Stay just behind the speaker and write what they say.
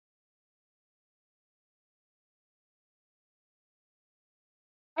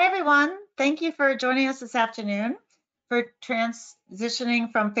Hey everyone, thank you for joining us this afternoon for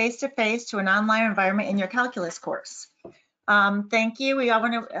transitioning from face-to-face to an online environment in your calculus course. Thank you. We all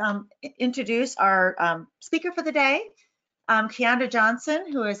want to introduce our speaker for the day, Kiandra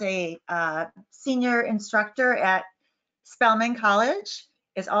Johnson, who is a senior instructor at Spelman College,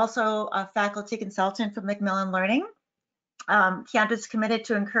 is also a faculty consultant for Macmillan Learning. Kiandra is committed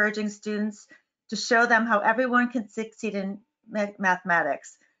to encouraging students to show them how everyone can succeed in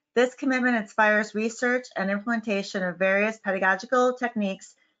mathematics. This commitment inspires research and implementation of various pedagogical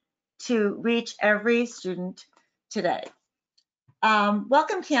techniques to reach every student today.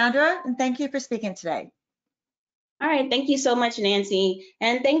 Welcome, Kiandra, and thank you for speaking today. All right, thank you so much, Nancy.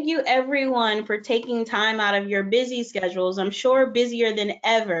 And thank you everyone for taking time out of your busy schedules, I'm sure busier than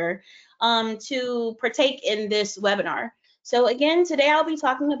ever, to partake in this webinar. So again, today I'll be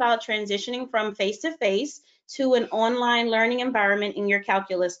talking about transitioning from face-to-face to an online learning environment in your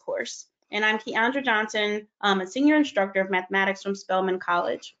calculus course. And I'm Kiandra Johnson, a senior instructor of mathematics from Spelman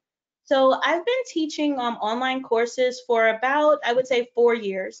College. So I've been teaching online courses for about, I would say, 4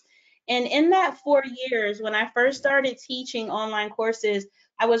 years. And in that 4 years, when I first started teaching online courses,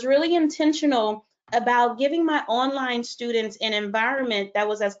 I was really intentional about giving my online students an environment that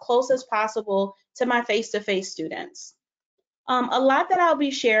was as close as possible to my face-to-face students. A lot that I'll be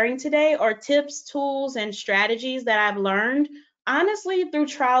sharing today are tips, tools, and strategies that I've learned, honestly, through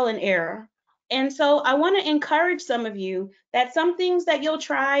trial and error. And so I want to encourage some of you that some things that you'll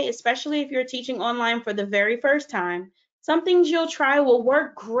try, especially if you're teaching online for the very first time, some things you'll try will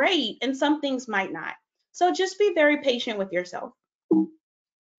work great and some things might not. So just be very patient with yourself.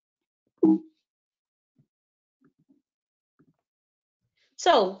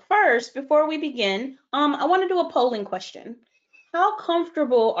 So first, before we begin, I want to do a polling question. How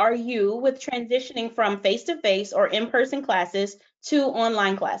comfortable are you with transitioning from face-to-face or in-person classes to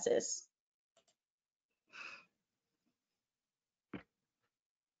online classes?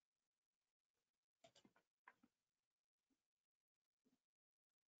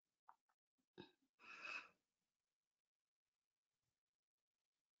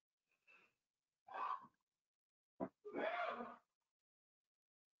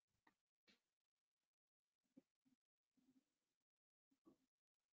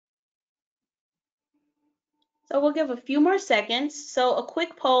 So we'll give a few more seconds. So a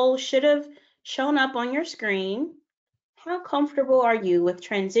quick poll should have shown up on your screen. How comfortable are you with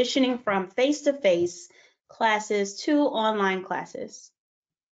transitioning from face-to-face classes to online classes?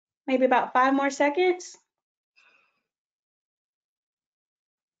 Maybe about 5 more seconds.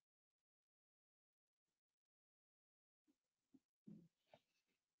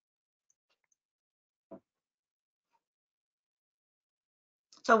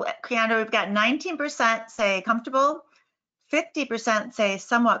 So, Kiandra, we've got 19% say comfortable, 50% say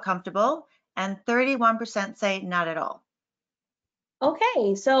somewhat comfortable, and 31% say not at all.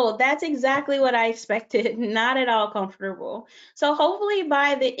 Okay, so that's exactly what I expected, not at all comfortable. So hopefully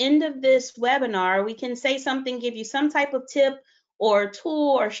by the end of this webinar, we can say something, give you some type of tip or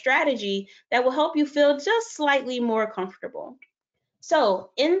tool or strategy that will help you feel just slightly more comfortable. So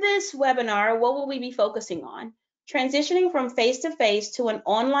in this webinar, what will we be focusing on? Transitioning from face-to-face to an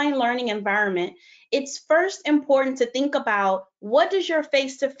online learning environment, it's first important to think about, what does your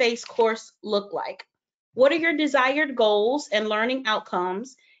face-to-face course look like? What are your desired goals and learning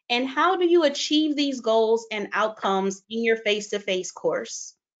outcomes? And how do you achieve these goals and outcomes in your face-to-face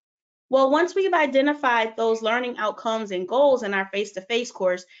course? Well, once we've identified those learning outcomes and goals in our face-to-face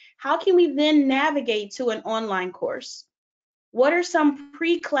course, how can we then navigate to an online course? What are some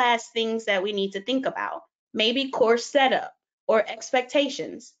pre-class things that we need to think about? Maybe course setup or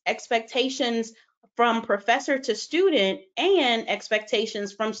expectations from professor to student and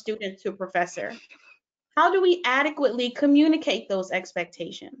expectations from student to professor. How do we adequately communicate those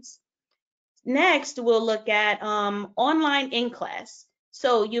expectations? Next, we'll look at online in-class.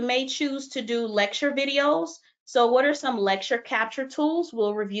 So you may choose to do lecture videos. So what are some lecture capture tools?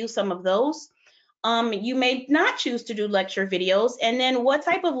 We'll review some of those. You may not choose to do lecture videos, and then what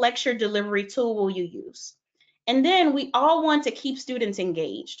type of lecture delivery tool will you use? And then we all want to keep students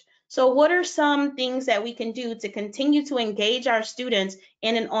engaged. So what are some things that we can do to continue to engage our students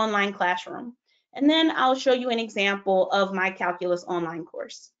in an online classroom? And then I'll show you an example of my calculus online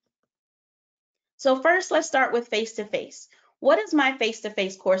course. So first, let's start with face-to-face. What does my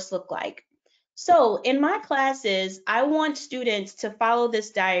face-to-face course look like? So in my classes, I want students to follow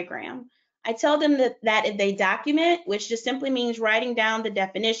this diagram. I tell them that if they document, which just simply means writing down the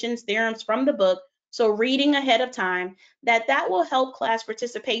definitions, theorems from the book, so reading ahead of time, that will help class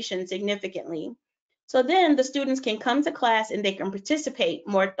participation significantly. So then the students can come to class and they can participate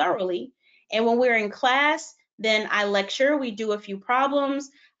more thoroughly. And when we're in class, then I lecture, we do a few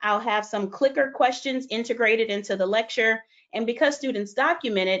problems. I'll have some clicker questions integrated into the lecture. And because students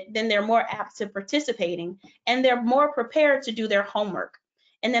document it, then they're more apt to participating and they're more prepared to do their homework.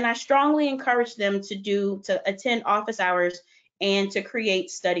 And then I strongly encourage them to attend office hours and to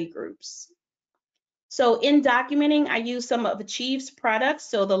create study groups. So in documenting, I use some of Achieve's products,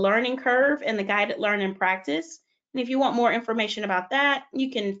 so the learning curve and the guided learn and practice. And if you want more information about that,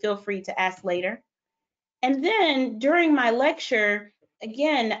 you can feel free to ask later. And then during my lecture,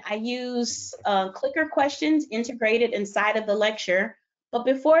 again, I use clicker questions integrated inside of the lecture. But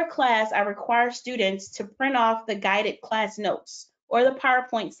before class, I require students to print off the guided class notes or the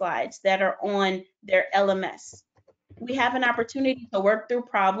PowerPoint slides that are on their LMS. We have an opportunity to work through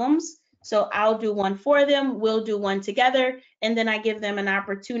problems. So I'll do one for them, we'll do one together, and then I give them an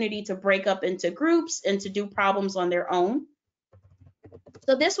opportunity to break up into groups and to do problems on their own.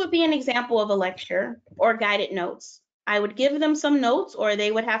 So this would be an example of a lecture or guided notes. I would give them some notes or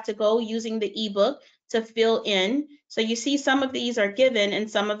they would have to go using the ebook to fill in. So you see some of these are given and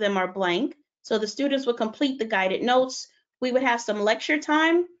some of them are blank. So the students would complete the guided notes. We would have some lecture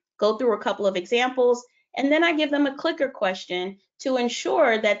time, go through a couple of examples, and then I give them a clicker question to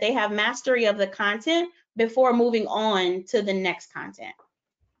ensure that they have mastery of the content before moving on to the next content.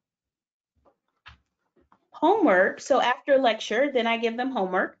 Homework, so after lecture, then I give them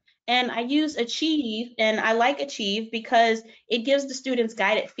homework. And I use Achieve, and I like Achieve because it gives the students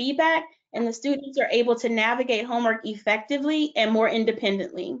guided feedback, and the students are able to navigate homework effectively and more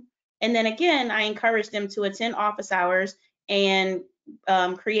independently. And then again, I encourage them to attend office hours and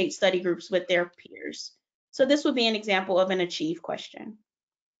create study groups with their peers. So this would be an example of an Achieve question.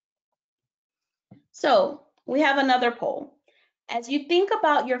 So we have another poll. As you think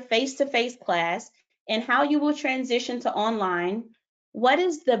about your face-to-face class and how you will transition to online, what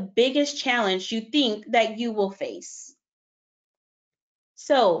is the biggest challenge you think that you will face?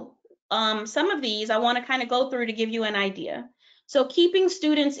 So some of these I want to kind of go through to give you an idea. So keeping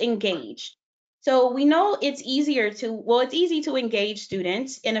students engaged. So we know it's easier to, well, it's easy to engage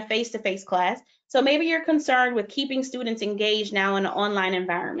students in a face-to-face class. So maybe you're concerned with keeping students engaged now in an online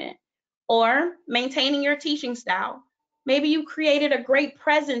environment or maintaining your teaching style. Maybe you created a great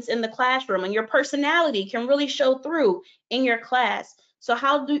presence in the classroom and your personality can really show through in your class. So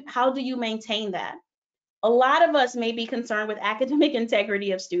how do you maintain that? A lot of us may be concerned with academic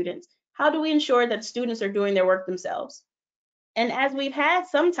integrity of students. How do we ensure that students are doing their work themselves? And as we've had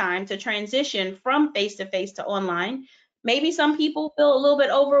some time to transition from face-to-face to online, maybe some people feel a little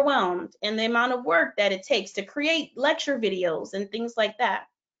bit overwhelmed in the amount of work that it takes to create lecture videos and things like that.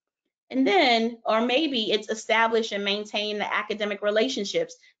 And then, or maybe it's establish and maintain the academic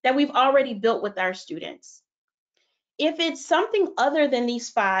relationships that we've already built with our students. If it's something other than these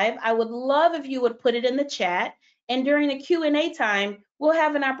 5, I would love if you would put it in the chat. And during the Q&A time, we'll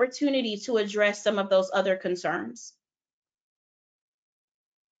have an opportunity to address some of those other concerns.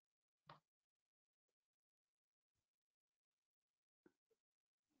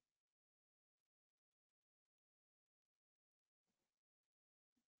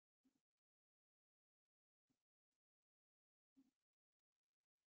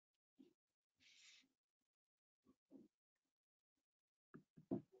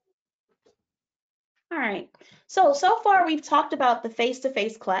 All right, so far we've talked about the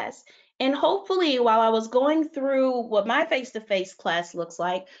face-to-face class, and hopefully while I was going through what my face-to-face class looks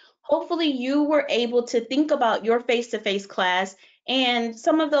like, hopefully you were able to think about your face-to-face class and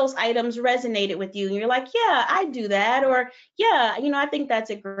some of those items resonated with you and you're like, yeah, I do that, or yeah, I think that's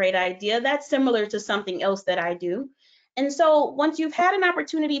a great idea. That's similar to something else that I do. And so once you've had an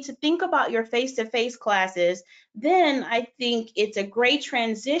opportunity to think about your face-to-face classes, then I think it's a great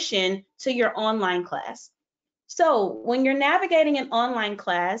transition to your online class. So when you're navigating an online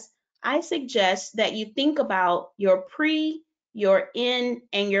class, I suggest that you think about your pre, your in,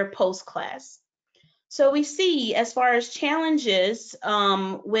 and your post class. So we see as far as challenges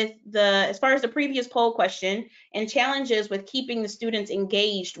as far as the previous poll question and challenges with keeping the students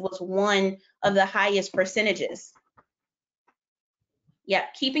engaged was one of the highest percentages. Yeah,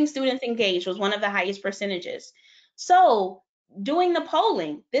 keeping students engaged was one of the highest percentages. So doing the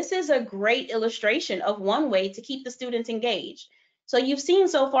polling, this is a great illustration of one way to keep the students engaged. So you've seen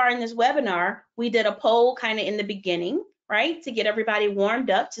so far in this webinar, we did a poll kind of in the beginning, right? To get everybody warmed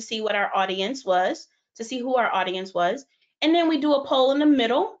up to see what our audience was, to see who our audience was. And then we do a poll in the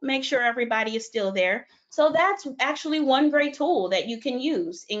middle, make sure everybody is still there. So that's actually one great tool that you can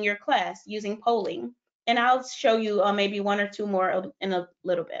use in your class using polling. And I'll show you maybe 1 or 2 more in a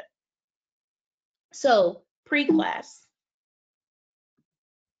little bit. So pre-class.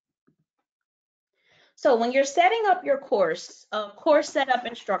 So when you're setting up your course setup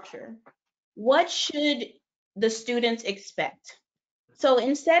and structure, what should the students expect? So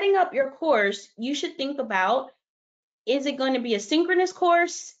in setting up your course, you should think about, is it going to be a synchronous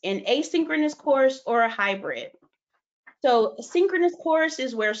course, an asynchronous course, or a hybrid? So a synchronous course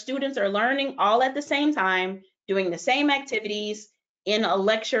is where students are learning all at the same time, doing the same activities in a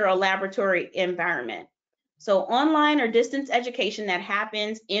lecture or laboratory environment. So online or distance education that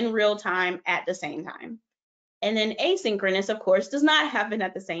happens in real time at the same time. And then asynchronous, of course, does not happen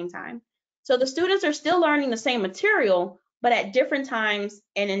at the same time. So the students are still learning the same material, but at different times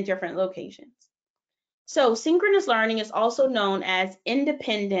and in different locations. So synchronous learning is also known as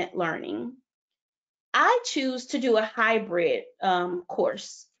independent learning. I choose to do a hybrid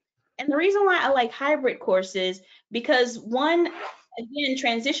course. And the reason why I like hybrid courses, because one, again,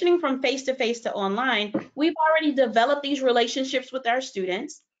 transitioning from face-to-face to online, we've already developed these relationships with our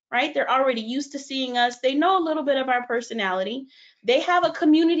students, right? They're already used to seeing us. They know a little bit of our personality. They have a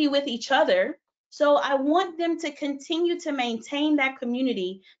community with each other. So I want them to continue to maintain that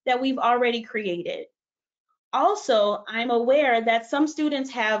community that we've already created. Also, I'm aware that some students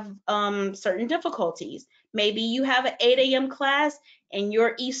have certain difficulties. Maybe you have an 8 a.m. class and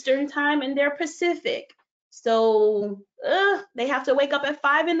you're Eastern time and they're Pacific. So they have to wake up at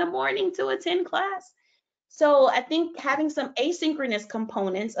 5 in the morning to attend class. So I think having some asynchronous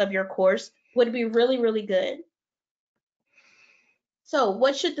components of your course would be really, really good. So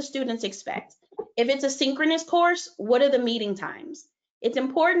what should the students expect? If it's a synchronous course, what are the meeting times? It's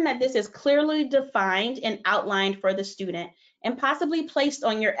important that this is clearly defined and outlined for the student and possibly placed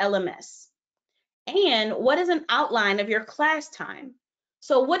on your LMS. And what is an outline of your class time?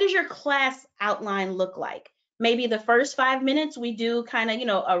 So what does your class outline look like? Maybe the first 5 minutes we do kind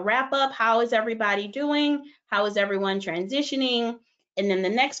of, a wrap up. How is everybody doing? How is everyone transitioning? And then the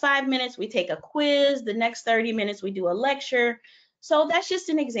next 5 minutes we take a quiz. The next 30 minutes we do a lecture. So that's just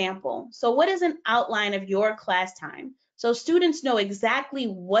an example. So what is an outline of your class time? So students know exactly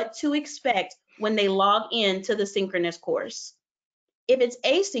what to expect when they log in to the synchronous course. If it's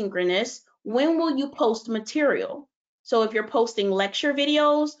asynchronous, when will you post material? So if you're posting lecture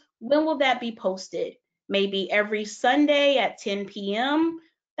videos, when will that be posted? Maybe every Sunday at 10 p.m.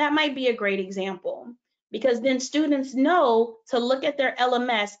 That might be a great example, because then students know to look at their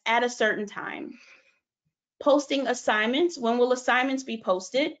LMS at a certain time. Posting assignments, when will assignments be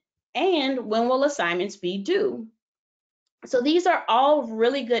posted? And when will assignments be due? So these are all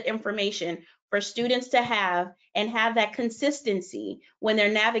really good information for students to have and have that consistency when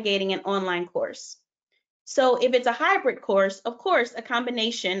they're navigating an online course. So if it's a hybrid course, of course, a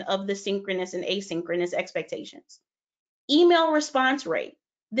combination of the synchronous and asynchronous expectations. Email response rate.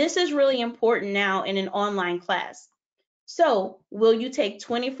 This is really important now in an online class. So will you take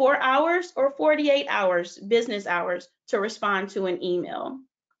 24 hours or 48 hours, business hours, to respond to an email?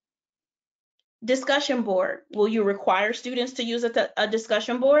 Discussion board. Will you require students to use a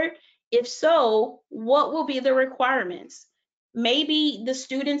discussion board? If so, what will be the requirements? Maybe the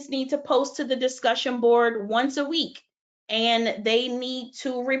students need to post to the discussion board once a week and they need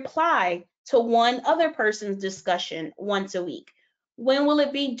to reply to one other person's discussion once a week. When will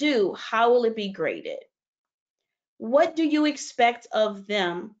it be due? How will it be graded? What do you expect of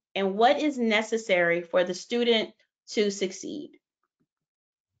them and what is necessary for the student to succeed?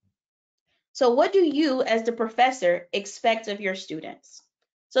 So what do you as the professor expect of your students?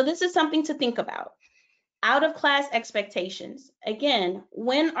 So this is something to think about. Out of class expectations. Again,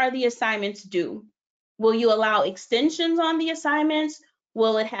 when are the assignments due? Will you allow extensions on the assignments?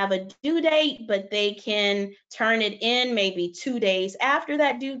 Will it have a due date, but they can turn it in maybe 2 days after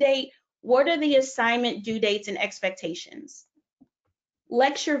that due date? What are the assignment due dates and expectations?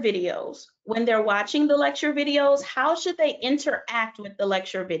 Lecture videos. When they're watching the lecture videos, how should they interact with the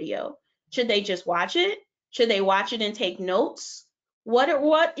lecture video? Should they just watch it? Should they watch it and take notes?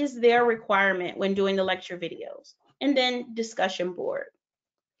 What is their requirement when doing the lecture videos? And then discussion board.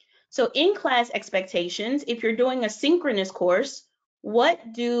 So in class expectations, if you're doing a synchronous course,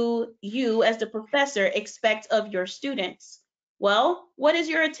 what do you as the professor expect of your students? Well, what is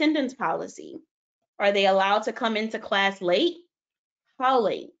your attendance policy? Are they allowed to come into class late? How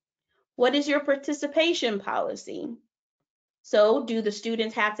late? What is your participation policy? So do the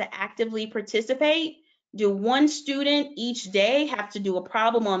students have to actively participate? Do one student each day have to do a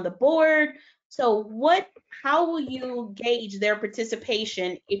problem on the board? So how will you gauge their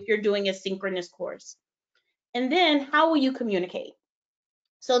participation if you're doing a synchronous course? And then how will you communicate?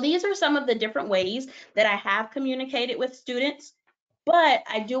 So these are some of the different ways that I have communicated with students. But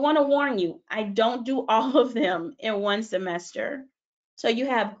I do want to warn you, I don't do all of them in one semester. So you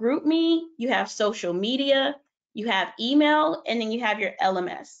have GroupMe, you have social media, you have email, and then you have your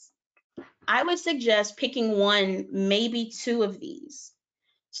LMS. I would suggest picking one, maybe two of these.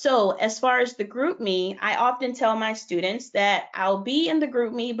 So as far as the GroupMe, I often tell my students that I'll be in the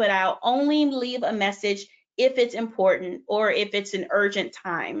GroupMe, but I'll only leave a message if it's important or if it's an urgent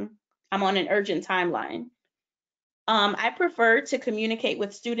time. I'm on an urgent timeline. I prefer to communicate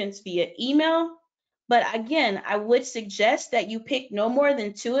with students via email, but again, I would suggest that you pick no more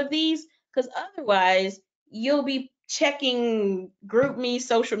than two of these, because otherwise you'll be checking GroupMe,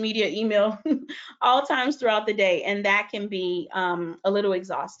 social media, email all times throughout the day, and that can be a little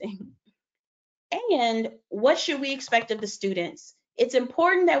exhausting. And what should we expect of the students? It's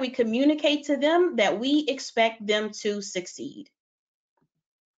important that we communicate to them that we expect them to succeed.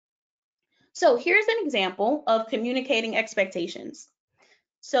 So here's an example of communicating expectations.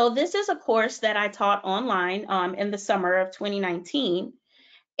 So this is a course that I taught online in the summer of 2019.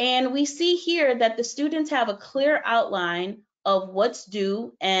 And we see here that the students have a clear outline of what's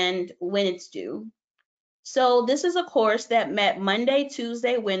due and when it's due. So this is a course that met Monday,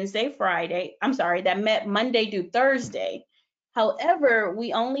 Tuesday, Wednesday, Friday. I'm sorry, that met Monday through Thursday. However,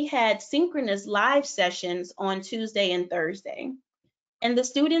 we only had synchronous live sessions on Tuesday and Thursday. And the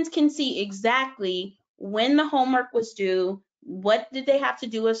students can see exactly when the homework was due, what did they have to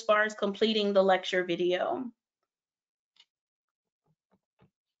do as far as completing the lecture video.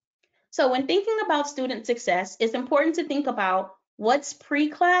 So when thinking about student success, it's important to think about what's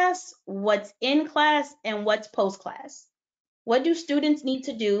pre-class, what's in class, and what's post-class. What do students need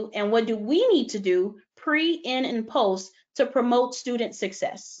to do, and what do we need to do pre, in, and post to promote student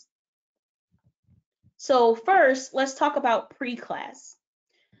success? So first, let's talk about pre-class.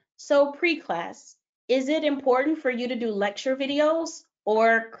 So pre-class, is it important for you to do lecture videos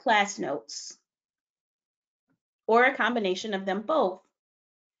or class notes? Or a combination of them both?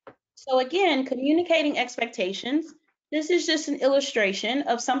 So again, communicating expectations. This is just an illustration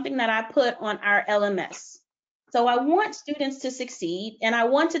of something that I put on our LMS. So I want students to succeed, and I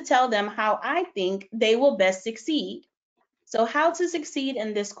want to tell them how I think they will best succeed. So how to succeed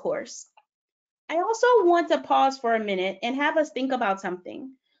in this course. I also want to pause for a minute and have us think about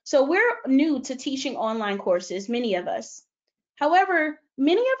something. So we're new to teaching online courses, many of us. However,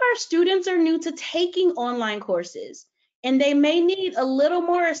 many of our students are new to taking online courses, and they may need a little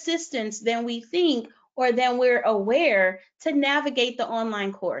more assistance than we think or than we're aware to navigate the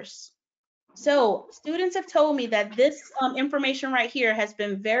online course. So students have told me that this information right here has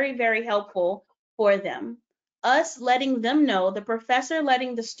been very, very helpful for them. Us letting them know, the professor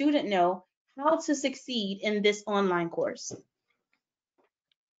letting the student know how to succeed in this online course.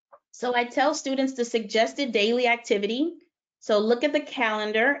 So I tell students the suggested daily activity. So look at the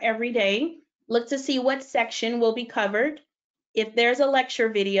calendar every day, look to see what section will be covered. If there's a lecture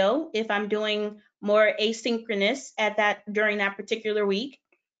video, if I'm doing more asynchronous at that during that particular week,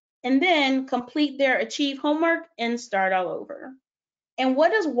 and then complete their achieve homework and start all over. And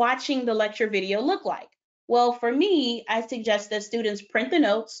what does watching the lecture video look like? Well, for me, I suggest that students print the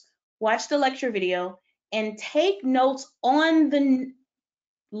notes, watch the lecture video, and take notes on the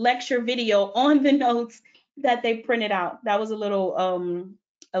lecture video on the notes that they printed out. That was a little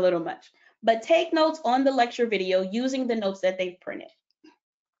much. But take notes on the lecture video using the notes that they've printed.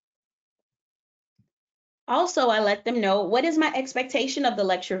 Also, I let them know what is my expectation of the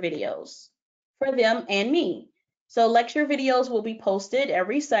lecture videos for them and me. So lecture videos will be posted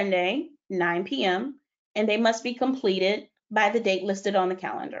every Sunday, 9 p.m., and they must be completed by the date listed on the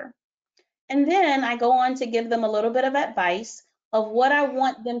calendar. And then I go on to give them a little bit of advice of what I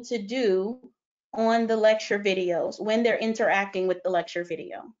want them to do on the lecture videos when they're interacting with the lecture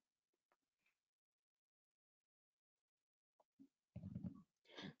video.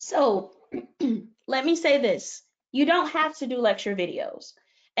 So let me say this, you don't have to do lecture videos.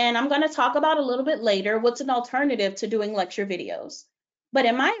 And I'm going to talk about a little bit later what's an alternative to doing lecture videos. But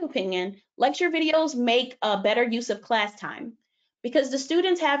in my opinion, lecture videos make a better use of class time because the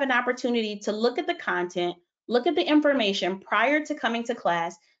students have an opportunity to look at the content, look at the information prior to coming to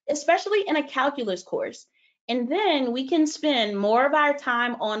class, especially in a calculus course. And then we can spend more of our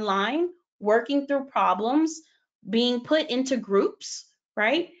time online working through problems, being put into groups,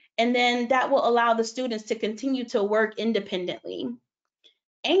 right? And then that will allow the students to continue to work independently.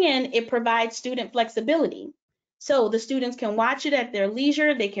 And it provides student flexibility. So the students can watch it at their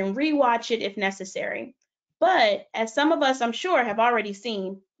leisure, they can rewatch it if necessary. But as some of us, I'm sure, have already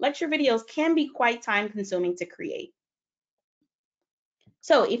seen, lecture videos can be quite time consuming to create.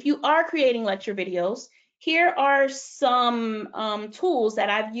 So if you are creating lecture videos, Here are some tools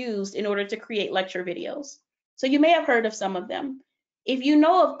that I've used in order to create lecture videos. So you may have heard of some of them. If you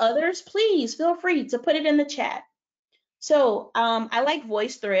know of others, please feel free to put it in the chat. So I like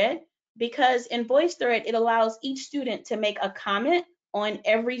VoiceThread because in VoiceThread, it allows each student to make a comment on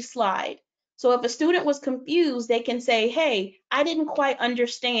every slide. So if a student was confused, they can say, hey, I didn't quite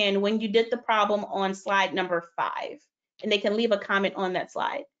understand when you did the problem on slide number 5, and they can leave a comment on that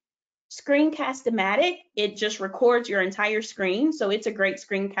slide. Screencast-O-Matic, it just records your entire screen, so it's a great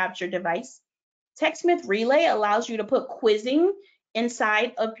screen capture device. TechSmith Relay allows you to put quizzing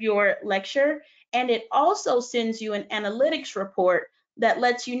inside of your lecture, and it also sends you an analytics report that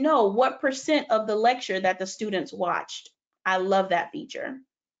lets you know what % of the lecture that the students watched. I love that feature.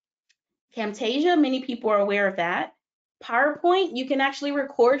 Camtasia, many people are aware of that. PowerPoint, you can actually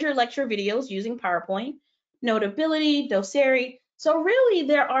record your lecture videos using PowerPoint. Notability, Doceri. So really,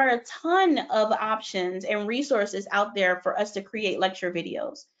 there are a ton of options and resources out there for us to create lecture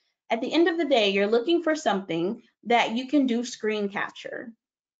videos. At the end of the day, you're looking for something that you can do screen capture.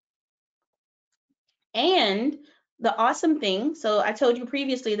 And the awesome thing, so I told you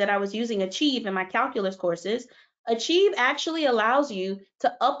previously that I was using Achieve in my calculus courses. Achieve actually allows you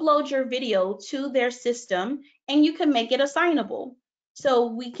to upload your video to their system and you can make it assignable.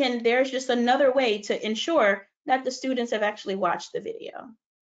 So there's just another way to ensure that the students have actually watched the video.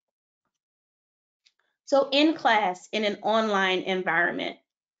 So in class, in an online environment.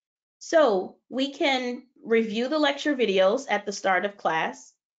 So we can review the lecture videos at the start of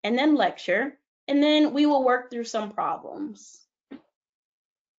class and then lecture, and then we will work through some problems.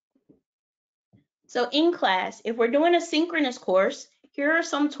 So in class, if we're doing a synchronous course, here are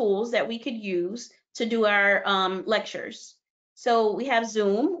some tools that we could use to do our lectures. So we have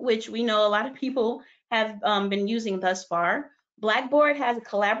Zoom, which we know a lot of people have been using thus far. Blackboard has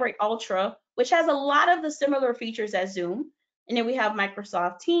Collaborate Ultra, which has a lot of the similar features as Zoom. And then we have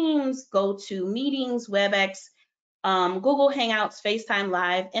Microsoft Teams, GoToMeetings, WebEx, Google Hangouts, FaceTime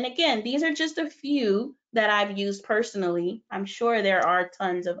Live. And again, these are just a few that I've used personally. I'm sure there are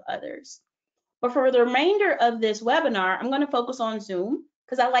tons of others. But for the remainder of this webinar, I'm going to focus on Zoom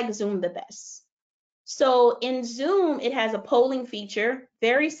because I like Zoom the best. So in Zoom, it has a polling feature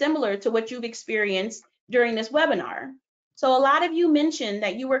very similar to what you've experienced during this webinar. So a lot of you mentioned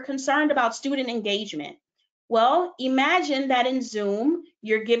that you were concerned about student engagement. Well, imagine that in Zoom,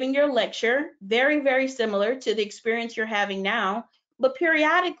 you're giving your lecture very, very similar to the experience you're having now, but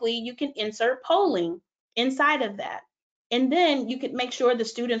periodically you can insert polling inside of that. And then you can make sure the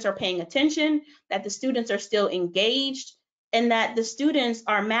students are paying attention, that the students are still engaged, and that the students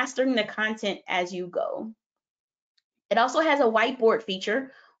are mastering the content as you go. It also has a whiteboard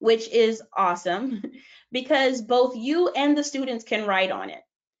feature, which is awesome because both you and the students can write on it.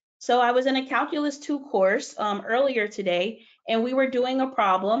 So I was in a Calculus 2 course earlier today, and we were doing a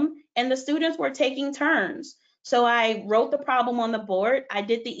problem, and the students were taking turns. So I wrote the problem on the board, I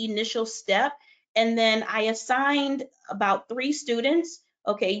did the initial step, and then I assigned about 3 students.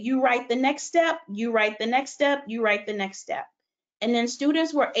 Okay, you write the next step, you write the next step, you write the next step. And then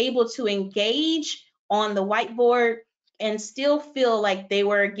students were able to engage on the whiteboard and still feel like they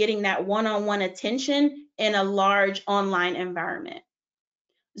were getting that one-on-one attention in a large online environment.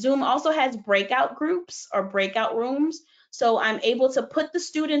 Zoom also has breakout groups or breakout rooms. So I'm able to put the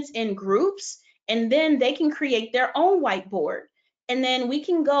students in groups and then they can create their own whiteboard. And then we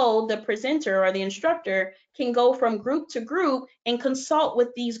can go, the presenter or the instructor can go from group to group and consult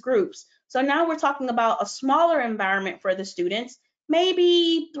with these groups. So now we're talking about a smaller environment for the students,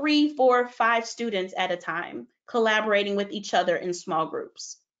 maybe 3, 4, 5 students at a time, collaborating with each other in small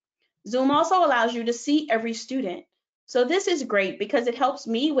groups. Zoom also allows you to see every student. So this is great because it helps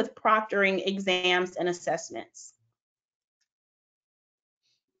me with proctoring exams and assessments.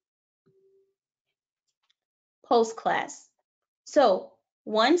 Post-class. So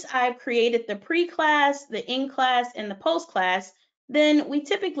once I've created the pre-class, the in-class, and the post-class, then we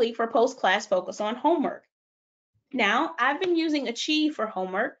typically for post-class focus on homework. Now, I've been using Achieve for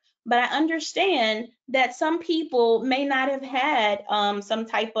homework, but I understand that some people may not have had some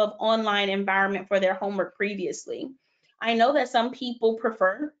type of online environment for their homework previously. I know that some people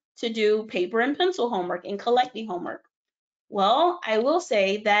prefer to do paper and pencil homework and collecting homework. Well, I will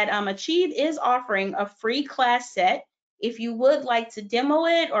say that Achieve is offering a free class set if you would like to demo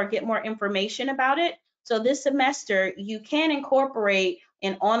it or get more information about it. So this semester, you can incorporate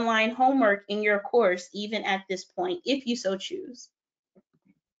an online homework in your course, even at this point, if you so choose.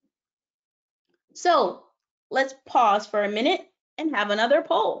 So let's pause for a minute and have another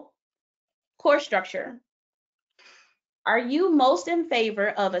poll. Course structure. Are you most in favor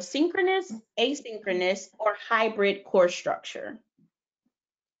of a synchronous, asynchronous, or hybrid course structure?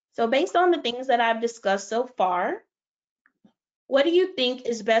 So based on the things that I've discussed so far, what do you think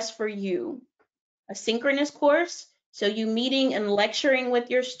is best for you? A synchronous course, so you meeting and lecturing with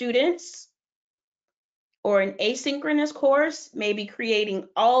your students, or an asynchronous course, maybe creating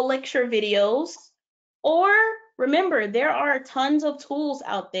all lecture videos, or remember, there are tons of tools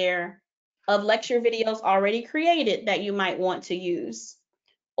out there of lecture videos already created that you might want to use,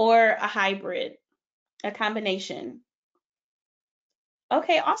 or a hybrid, a combination.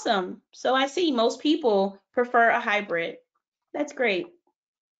 Okay, awesome. So I see most people prefer a hybrid. That's great.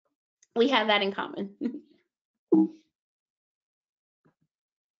 We have that in common.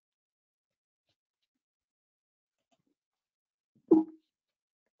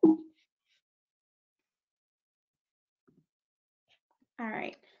 All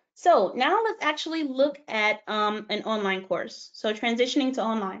right. So now let's actually look at an online course. So transitioning to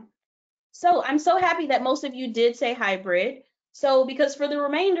online. So I'm so happy that most of you did say hybrid. So because for the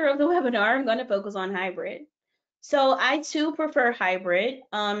remainder of the webinar, I'm going to focus on hybrid. So I too prefer hybrid,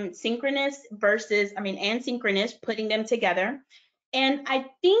 synchronous and synchronous, putting them together. And I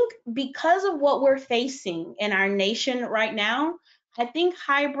think because of what we're facing in our nation right now, I think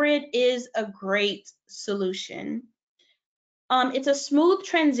hybrid is a great solution. It's a smooth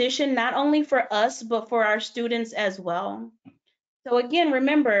transition, not only for us, but for our students as well. So again,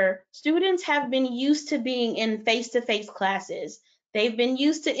 remember, students have been used to being in face-to-face classes. They've been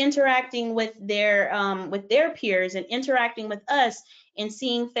used to interacting with their peers and interacting with us and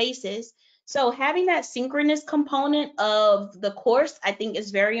seeing faces. So having that synchronous component of the course, I think,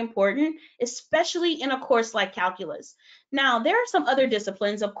 is very important, especially in a course like calculus. Now, there are some other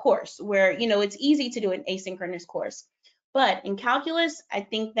disciplines, of course, where it's easy to do an asynchronous course. But in calculus, I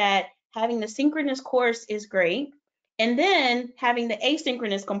think that having the synchronous course is great. And then having the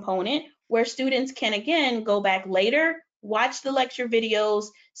asynchronous component where students can, again, go back later, watch the lecture videos,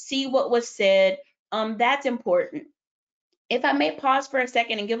 see what was said. That's important. If I may pause for a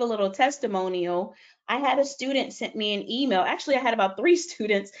second and give a little testimonial, I had a student sent me an email. Actually, I had about 3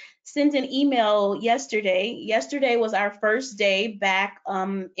 students sent an email yesterday. Yesterday was our first day back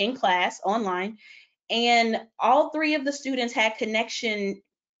in class online, and all 3 of the students had connection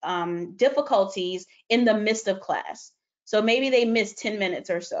difficulties in the midst of class. So maybe they missed 10 minutes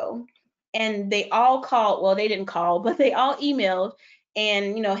or so. And they all called, well, they didn't call, but they all emailed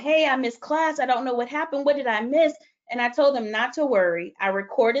and, hey, I missed class. I don't know what happened. What did I miss? And I told them not to worry. I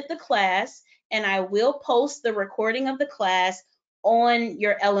recorded the class and I will post the recording of the class on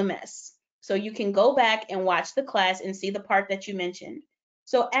your LMS. So you can go back and watch the class and see the part that you mentioned.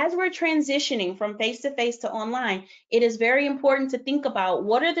 So as we're transitioning from face-to-face to online, it is very important to think about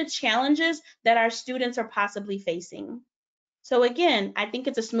what are the challenges that our students are possibly facing. So again, I think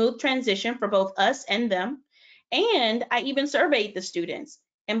it's a smooth transition for both us and them. And I even surveyed the students.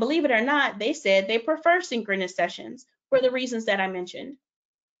 And believe it or not, they said they prefer synchronous sessions for the reasons that I mentioned.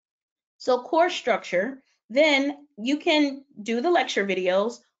 So course structure, then you can do the lecture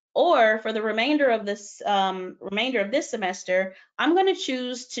videos, or for the remainder of this semester, I'm going to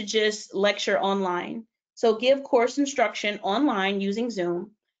choose to just lecture online. So give course instruction online using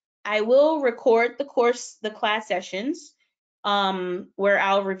Zoom. I will record the class sessions where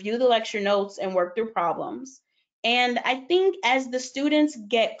I'll review the lecture notes and work through problems. And I think as the students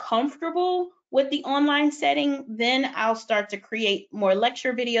get comfortable with the online setting, then I'll start to create more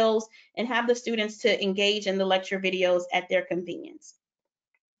lecture videos and have the students to engage in the lecture videos at their convenience.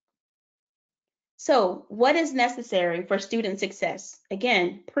 So what is necessary for student success?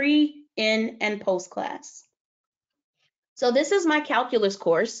 Again, pre, in, and post class. So this is my calculus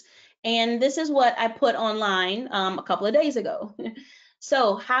course, and this is what I put online a couple of days ago.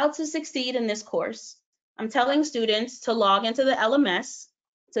 So how to succeed in this course. I'm telling students to log into the LMS,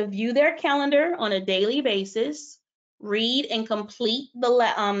 to view their calendar on a daily basis, read and complete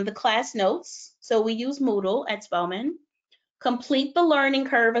the class notes. So we use Moodle at Spelman. Complete the learning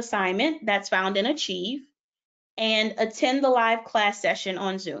curve assignment that's found in Achieve, and attend the live class session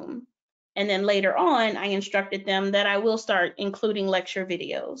on Zoom. And then later on, I instructed them that I will start including lecture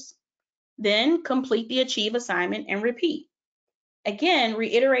videos. Then complete the Achieve assignment and repeat. Again,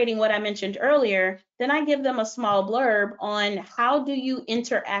 reiterating what I mentioned earlier, then I give them a small blurb on how do you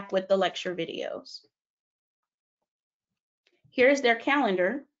interact with the lecture videos. Here's their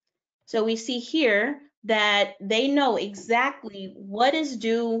calendar. So we see here that they know exactly what is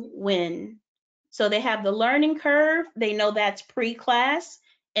due when. So they have the learning curve, they know that's pre-class,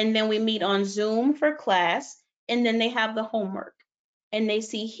 and then we meet on Zoom for class, and then they have the homework. And they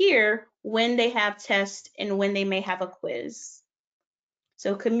see here when they have tests and when they may have a quiz.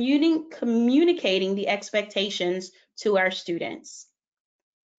 So communicating the expectations to our students.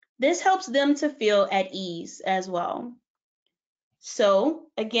 This helps them to feel at ease as well. So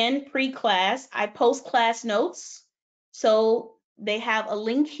again, pre-class, I post class notes. So they have a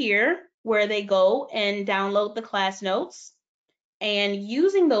link here where they go and download the class notes. And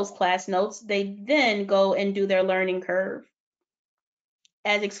using those class notes, they then go and do their learning curve,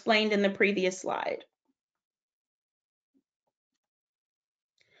 as explained in the previous slide.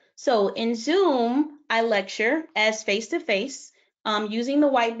 So in Zoom, I lecture as face-to-face, using the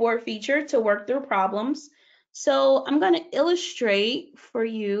whiteboard feature to work through problems. So I'm going to illustrate for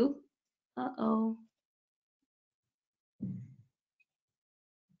you.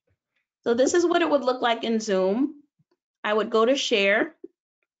 So this is what it would look like in Zoom. I would go to share.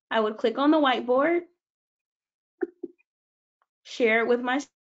 I would click on the whiteboard, share it with my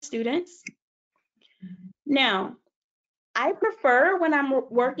students. Now, I prefer when I'm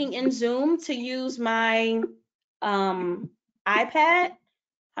working in Zoom to use my iPad,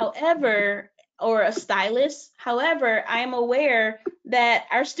 however, or a stylus. However, I am aware that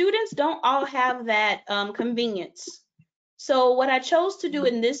our students don't all have that convenience. So what I chose to do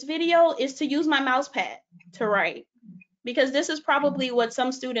in this video is to use my mouse pad to write, because this is probably what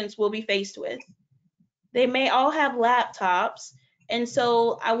some students will be faced with. They may all have laptops, and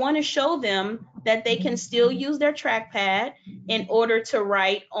so I want to show them that they can still use their trackpad in order to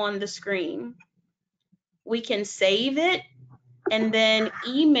write on the screen. We can save it and then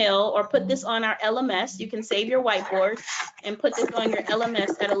email or put this on our LMS. You can save your whiteboard and put this on your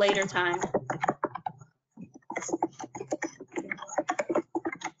LMS at a later time.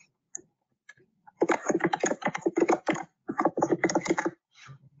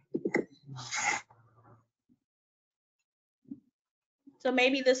 So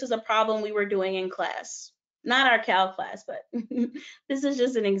maybe this is a problem we were doing in class. Not our Cal class, but this is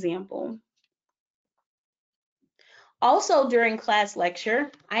just an example. Also during class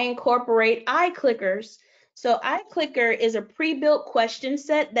lecture, I incorporate iClickers. So iClicker is a pre-built question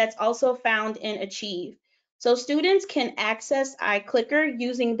set that's also found in Achieve. So students can access iClicker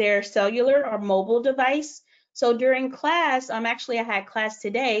using their cellular or mobile device. So during class, I had class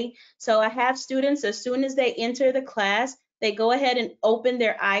today. So I have students, as soon as they enter the class, they go ahead and open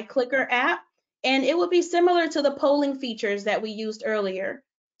their iClicker app, and it would be similar to the polling features that we used earlier.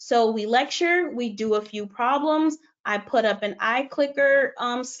 So we lecture, we do a few problems, I put up an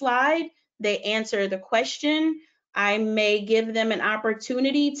iClicker slide, they answer the question. I may give them an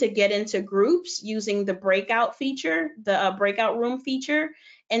opportunity to get into groups using the breakout feature, the breakout room feature,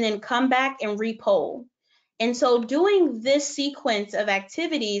 and then come back and repoll. And so doing this sequence of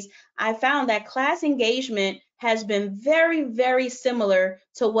activities, I found that class engagement has been very, very similar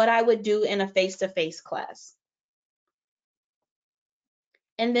to what I would do in a face-to-face class.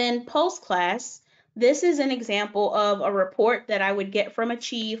 And then post-class, this is an example of a report that I would get from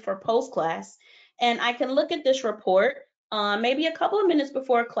Achieve for post-class. And I can look at this report maybe a couple of minutes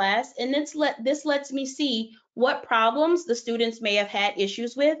before class, and this lets me see what problems the students may have had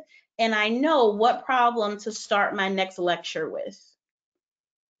issues with, and I know what problem to start my next lecture with.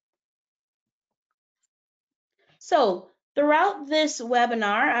 So throughout this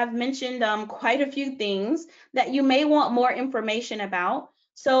webinar, I've mentioned quite a few things that you may want more information about.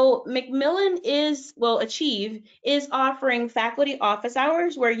 So Achieve is offering faculty office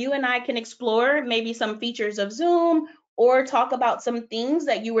hours where you and I can explore maybe some features of Zoom or talk about some things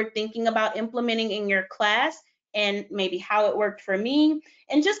that you were thinking about implementing in your class and maybe how it worked for me,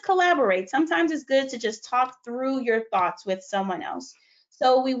 and just collaborate. Sometimes it's good to just talk through your thoughts with someone else.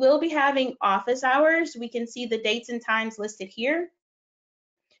 So we will be having office hours. We can see the dates and times listed here.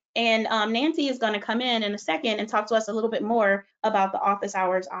 And Nancy is going to come in a second and talk to us a little bit more about the office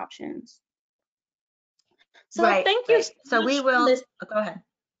hours options. So thank you. So we will, go ahead.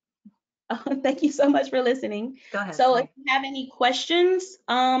 Thank you so much for listening. Go ahead. So if you have any questions,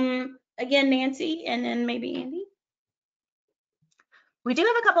 again, Nancy, and then maybe Andy. We do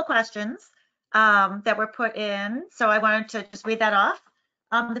have a couple questions that were put in, so I wanted to just read that off.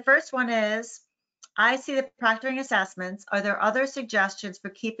 The first one is, I see the proctoring assessments. Are there other suggestions for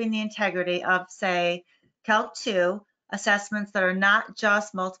keeping the integrity of, say, Calc 2 assessments that are not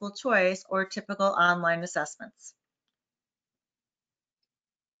just multiple choice or typical online assessments?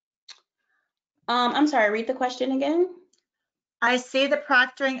 I'm sorry, read the question again. I see the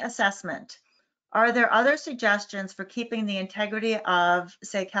proctoring assessment. Are there other suggestions for keeping the integrity of,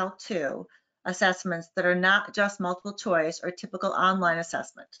 say, Calc 2 assessments that are not just multiple choice or typical online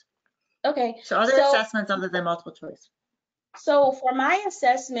assessment? Okay. So other assessments other than multiple choice. So for my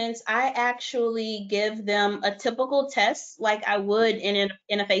assessments, I actually give them a typical test like I would in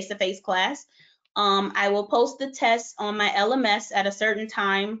a face-to-face class. I will post the test on my LMS at a certain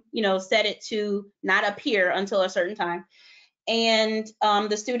time, set it to not appear until a certain time. And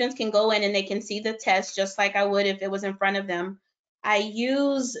the students can go in and they can see the test just like I would if it was in front of them. I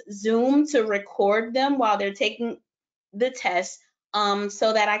use Zoom to record them while they're taking the test,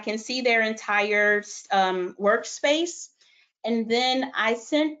 so that I can see their entire workspace. And then I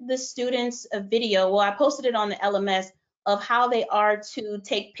sent the students a video, well, I posted it on the LMS of how they are to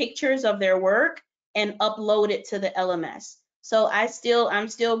take pictures of their work and upload it to the LMS. So I'm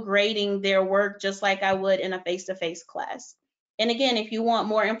still grading their work just like I would in a face-to-face class. And again, if you want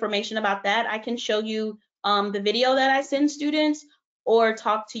more information about that, I can show you the video that I send students or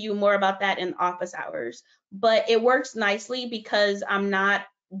talk to you more about that in office hours. But it works nicely because I'm not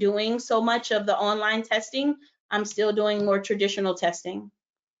doing so much of the online testing. I'm still doing more traditional testing.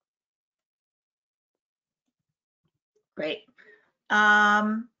 Great.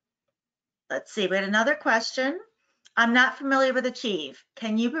 Let's see, we had another question. I'm not familiar with Achieve.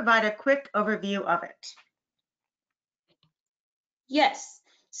 Can you provide a quick overview of it? Yes.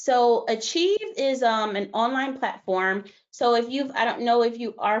 So Achieve is an online platform. So I don't know if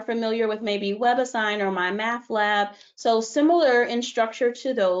you are familiar with maybe WebAssign or My Math Lab. So similar in structure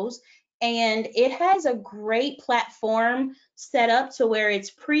to those. And it has a great platform set up to where it's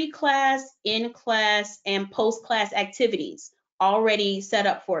pre-class, in-class, and post-class activities already set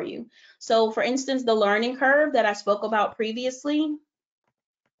up for you. So for instance, the learning curve that I spoke about previously.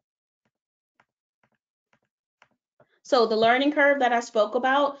 So the learning curve that I spoke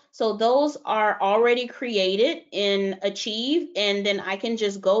about, so those are already created in Achieve, and then I can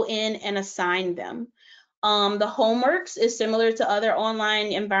just go in and assign them. The homeworks is similar to other online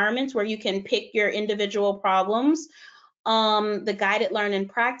environments where you can pick your individual problems. The guided learn and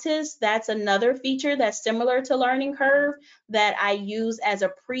practice, that's another feature that's similar to learning curve that I use as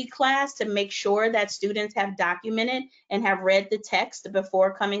a pre-class to make sure that students have documented and have read the text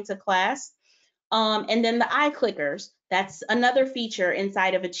before coming to class. And then the iClickers, that's another feature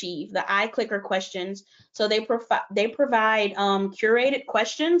inside of Achieve, the iClicker questions. So they provide curated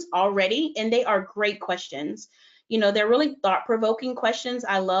questions already, and they are great questions. They're really thought-provoking questions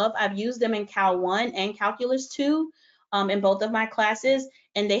I've used them in Cal 1 and Calculus 2 in both of my classes,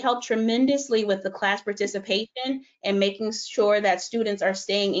 and they help tremendously with the class participation and making sure that students are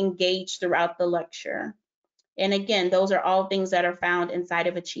staying engaged throughout the lecture. And again, those are all things that are found inside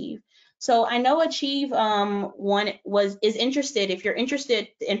of Achieve. So I know Achieve is interested. If you're interested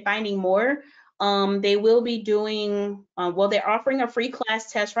in finding more, they will be doing, they're offering a free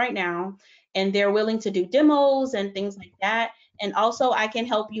class test right now, and they're willing to do demos and things like that. And also I can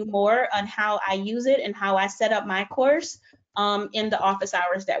help you more on how I use it and how I set up my course in the office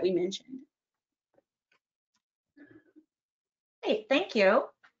hours that we mentioned. Great, thank you.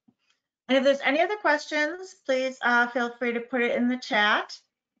 And if there's any other questions, please feel free to put it in the chat.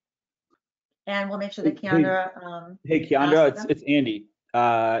 And we'll make sure that Kiandra. Hey, Kiandra, it's Andy.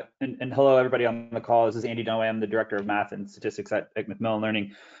 And hello, everybody on the call. This is Andy Dunaway. I'm the Director of Math and Statistics at Macmillan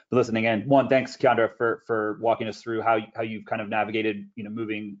Learning. For listening in. One, thanks, Kiandra, for walking us through how you've kind of navigated,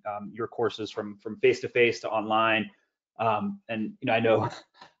 moving your courses from face-to-face to online. And I know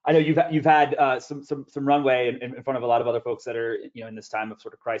you've had some runway in front of a lot of other folks that are in this time of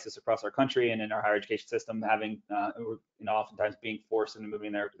sort of crisis across our country and in our higher education system, having oftentimes being forced into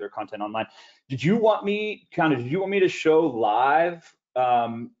moving their content online. Did you want me to show live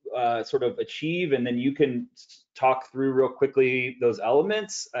sort of Achieve, and then you can talk through real quickly those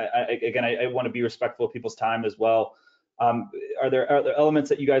elements? I want to be respectful of people's time as well. Are there elements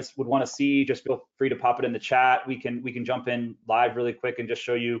that you guys would want to see? Just feel free to pop it in the chat. We can jump in live really quick and just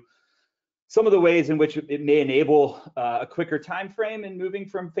show you some of the ways in which it may enable a quicker time frame in moving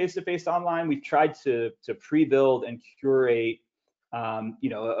from face-to-face to online. We've tried to pre-build and curate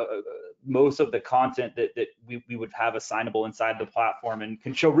most of the content that we would have assignable inside the platform, and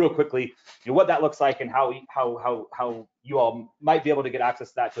can show real quickly what that looks like and how you all might be able to get access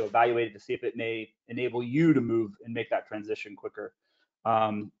to that to evaluate it, to see if it may enable you to move and make that transition quicker,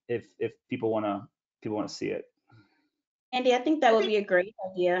 if people want to see it. Andy, I think that would be a great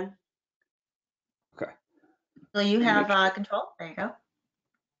idea. Okay. So you have control. There you go.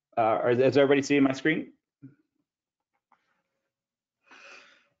 Is everybody seeing my screen?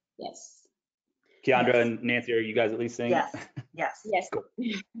 Yes. Kiandra Yes. and Nancy, are you guys at least seeing Yes. it? Yes. Cool.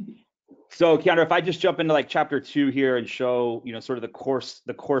 So Kiandra, if I just jump into like chapter 2 here and show sort of the course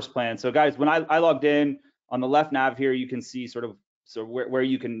plan. So guys, when I logged in, on the left nav here, you can see sort of where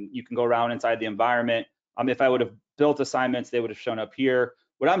you can go around inside the environment. If I would have built assignments, they would have shown up here.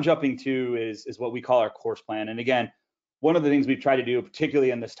 What I'm jumping to is what we call our course plan. And again, one of the things we've tried to do,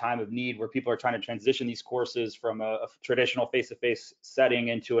 particularly in this time of need where people are trying to transition these courses from a traditional face-to-face setting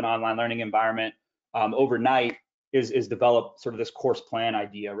into an online learning environment overnight, is develop sort of this course plan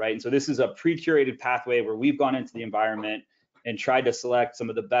idea, right? And so this is a pre-curated pathway where we've gone into the environment and tried to select some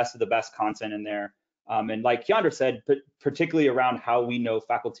of the best content in there. And like Kiandra said, particularly around how we know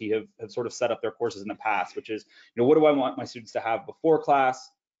faculty have sort of set up their courses in the past, which is, what do I want my students to have before class?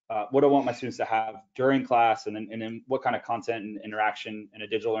 What do I want my students to have during class? And then what kind of content and interaction in a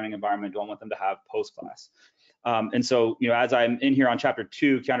digital learning environment do I want them to have post-class? And so, as I'm in here on chapter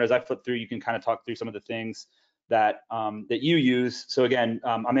 2, Kiandra, as I flip through, you can kind of talk through some of the things that you use. So again,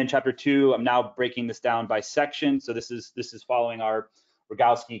 I'm in chapter 2. I'm now breaking this down by section. So this is following our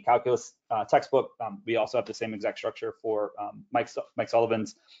Rogowski calculus textbook. We also have the same exact structure for Mike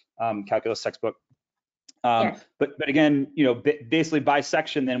Sullivan's calculus textbook. But again, basically by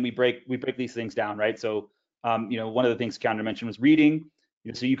section, then we break these things down, right? So one of the things Kiandra mentioned was reading.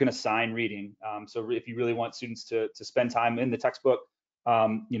 So you can assign reading. So if you really want students to spend time in the textbook,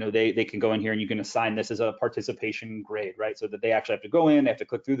 they can go in here and you can assign this as a participation grade, right? So that they actually have to go in, they have to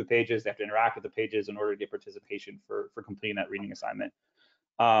click through the pages, they have to interact with the pages in order to get participation for completing that reading assignment.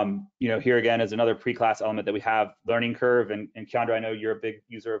 Here again is another pre-class element that we have, learning curve. And Kiandra, I know you're a big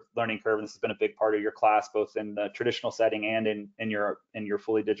user of learning curve, and this has been a big part of your class, both in the traditional setting and in your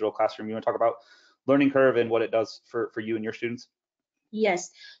fully digital classroom. You want to talk about learning curve and what it does for you and your students?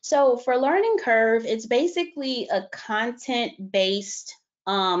 Yes. So for learning curve, it's basically a content-based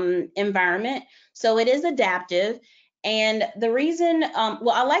environment. So it is adaptive. And the reason,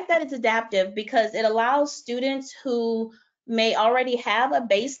 I like that it's adaptive because it allows students who may already have a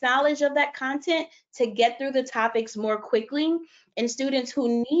base knowledge of that content to get through the topics more quickly, and students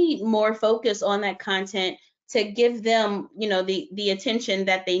who need more focus on that content to give them, the attention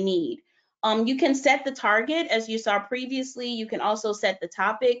that they need. You can set the target as you saw previously. You can also set the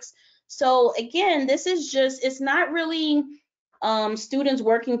topics. So again, this is it's not really students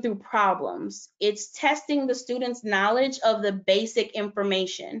working through problems. It's testing the students' knowledge of the basic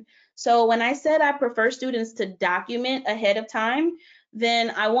information. So when I said I prefer students to document ahead of time,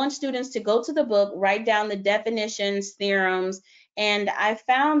 then I want students to go to the book, write down the definitions, theorems, and I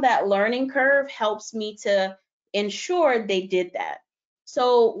found that learning curve helps me to ensure they did that.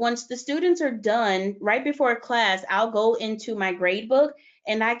 So once the students are done, right before class, I'll go into my grade book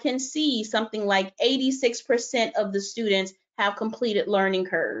and I can see something like 86% of the students have completed learning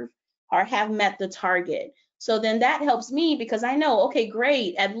curve or have met the target. So then that helps me because I know, okay,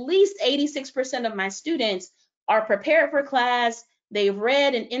 great, at least 86% of my students are prepared for class, they've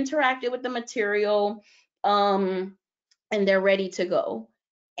read and interacted with the material, and they're ready to go.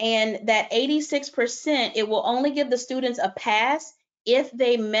 And that 86%, it will only give the students a pass if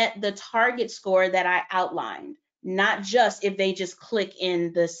they met the target score that I outlined, not just if they just click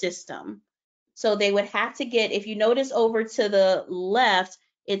in the system. So they would have to get, if you notice over to the left,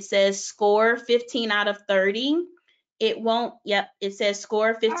 it says score 15 out of 30. It won't, it says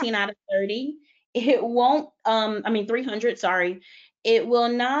score 15 out of 30. It won't, 300, sorry. It will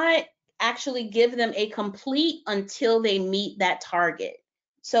not actually give them a complete until they meet that target.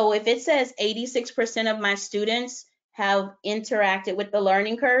 So if it says 86% of my students have interacted with the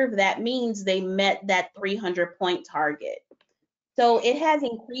learning curve, that means they met that 300-point target. So it has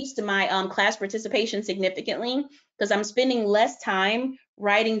increased my class participation significantly because I'm spending less time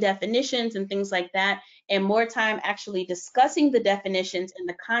writing definitions and things like that, and more time actually discussing the definitions and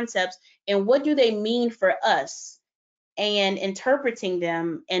the concepts and what do they mean for us, and interpreting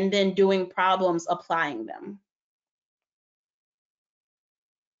them, and then doing problems applying them.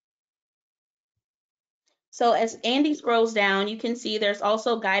 So as Andy scrolls down, you can see there's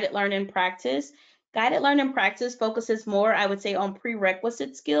also guided learn and practice. Guided learn and practice focuses more, I would say, on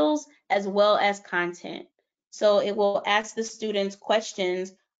prerequisite skills as well as content. So it will ask the students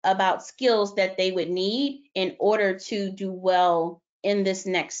questions about skills that they would need in order to do well in this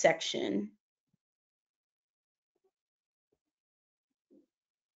next section.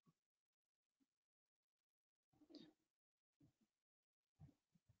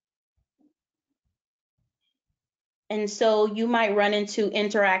 And so you might run into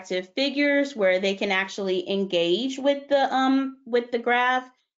interactive figures where they can actually engage with the graph,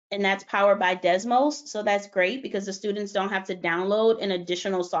 and that's powered by Desmos. So that's great because the students don't have to download an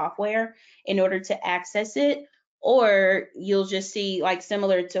additional software in order to access it, or you'll just see like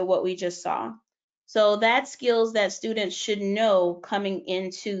similar to what we just saw. So that's skills that students should know coming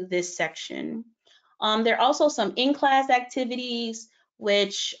into this section. There are also some in-class activities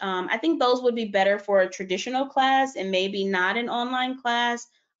which I think those would be better for a traditional class and maybe not an online class.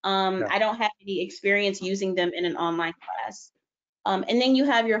 Yeah. I don't have any experience using them in an online class. And then you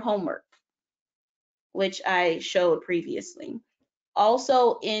have your homework, which I showed previously.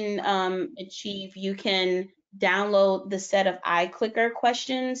 Also in Achieve, you can download the set of iClicker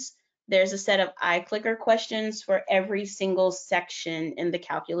questions. There's a set of iClicker questions for every single section in the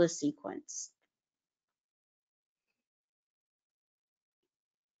calculus sequence.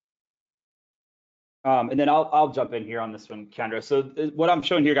 And then I'll jump in here on this one, Kiandra. So what I'm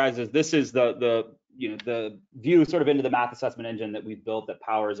showing here, guys, is this is the view sort of into the math assessment engine that we've built that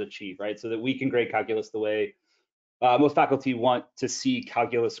powers Achieve, right? So that we can grade calculus the way most faculty want to see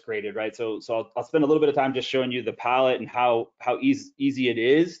calculus graded, right? So I'll spend a little bit of time just showing you the palette and how easy it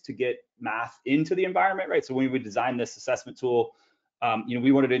is to get math into the environment, right? So when we designed this assessment tool,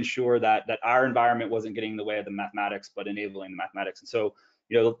 we wanted to ensure that our environment wasn't getting in the way of the mathematics, but enabling the mathematics. And so,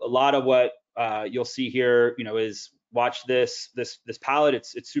 a lot of what you'll see here, is watch this palette.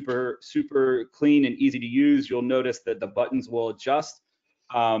 It's super clean and easy to use. You'll notice that the buttons will adjust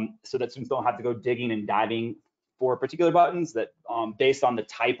so that students don't have to go digging and diving for particular buttons, that based on the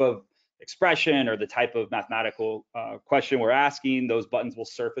type of expression or the type of mathematical question we're asking, those buttons will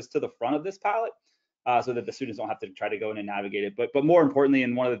surface to the front of this palette so that the students don't have to try to go in and navigate it. But more importantly,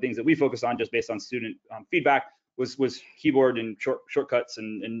 and one of the things that we focus on just based on student feedback was keyboard and shortcuts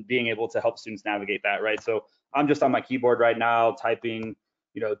and being able to help students navigate that, right? So I'm just on my keyboard right now typing,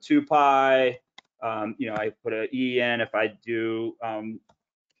 2 pi, I put an E in. If I do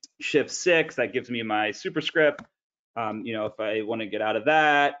Shift 6, that gives me my superscript. If I want to get out of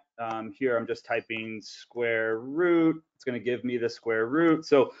that, here I'm just typing square root. It's going to give me the square root.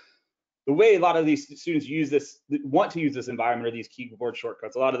 So the way a lot of these students want to use this environment are these keyboard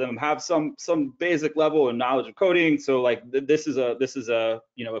shortcuts. A lot of them have some basic level of knowledge of coding. So like this is a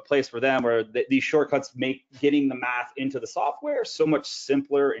a place for them where these shortcuts make getting the math into the software so much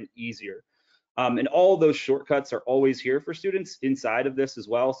simpler and easier. And all those shortcuts are always here for students inside of this as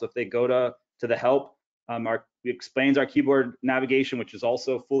well. So if they go to the help, it explains our keyboard navigation, which is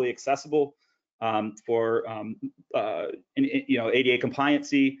also fully accessible for ADA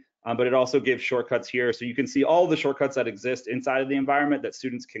compliancy. But it also gives shortcuts here. So you can see all the shortcuts that exist inside of the environment that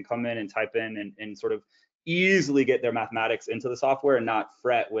students can come in and type in and sort of easily get their mathematics into the software and not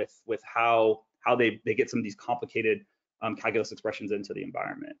fret with how they get some of these complicated calculus expressions into the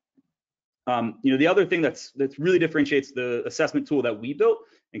environment. The other thing that's really differentiates the assessment tool that we built,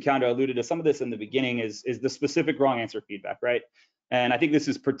 and Kiandra alluded to some of this in the beginning, is the specific wrong answer feedback, right? And I think this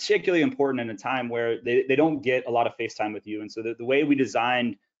is particularly important in a time where they don't get a lot of face time with you. And so the way we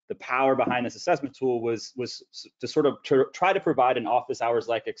designed the power behind this assessment tool was to sort of try to provide an office hours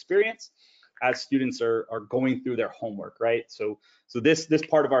like experience as students are going through their homework, right? So this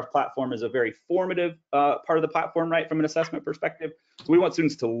part of our platform is a very formative part of the platform, right, from an assessment perspective. So we want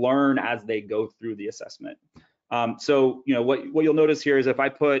students to learn as they go through the assessment. So what you'll notice here is if I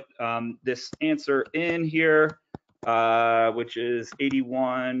put this answer in here, which is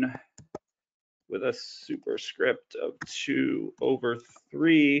 81 with a superscript of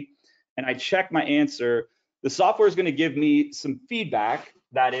 2/3, and I check my answer, the software is going to give me some feedback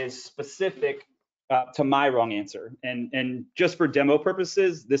that is specific to my wrong answer. And just for demo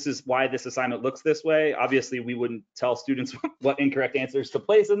purposes, this is why this assignment looks this way. Obviously, we wouldn't tell students what incorrect answers to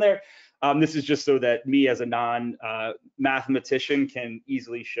place in there. This is just so that me as a non-mathematician can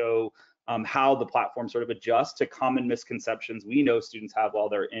easily show how the platform sort of adjusts to common misconceptions we know students have while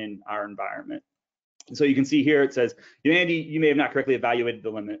they're in our environment. So you can see here it says, Andy, you may have not correctly evaluated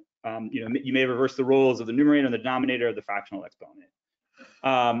the limit. You may have reversed the roles of the numerator and the denominator of the fractional exponent.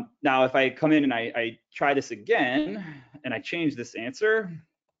 Now, if I come in and I try this again, and I change this answer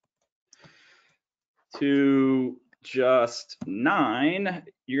to just 9,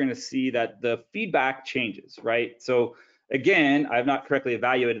 you're going to see that the feedback changes, right? So again, I've not correctly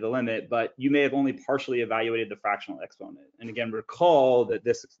evaluated the limit, but you may have only partially evaluated the fractional exponent. And again, recall that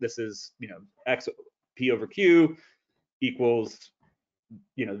this is x p over q equals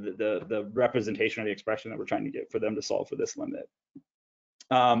the representation of the expression that we're trying to get for them to solve for this limit.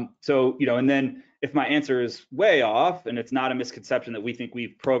 So and then if my answer is way off and it's not a misconception that we think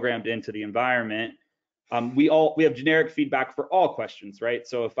we've programmed into the environment, we have generic feedback for all questions, right?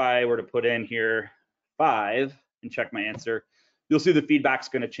 So if I were to put in here 5 and check my answer, you'll see the feedback's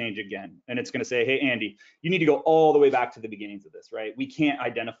going to change again, and it's going to say, hey Andy, you need to go all the way back to the beginnings of this, right? We can't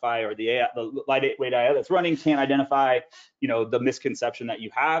identify, or the lightweight AI that's running can't identify the misconception that you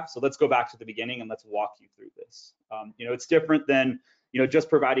have, so let's go back to the beginning and let's walk you through this. It's different than just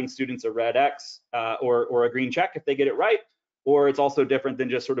providing students a red X or a green check if they get it right. or it's also different than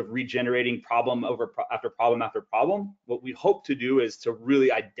just sort of regenerating problem after problem after problem. What we hope to do is to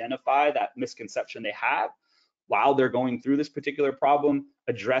really identify that misconception they have while they're going through this particular problem,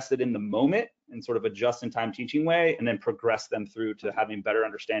 address it in the moment in sort of a just-in-time teaching way, and then progress them through to having better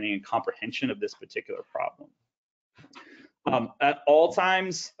understanding and comprehension of this particular problem. At all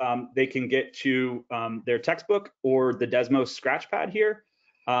times, they can get to their textbook or the Desmos Scratchpad here,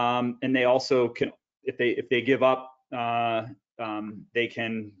 and they also can, if they give up, they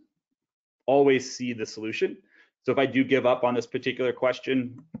can always see the solution. So if I do give up on this particular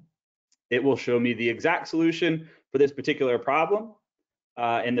question, it will show me the exact solution for this particular problem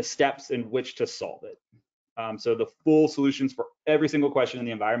and the steps in which to solve it. So the full solutions for every single question in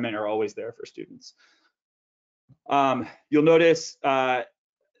the environment are always there for students. You'll notice I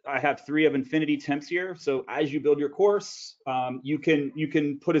have 3 of infinity attempts here. So as you build your course, you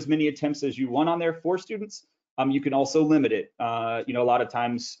can put as many attempts as you want on there for students. You can also limit it. You know, a lot of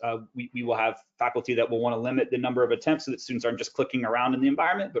times we will have faculty that will want to limit the number of attempts so that students aren't just clicking around in the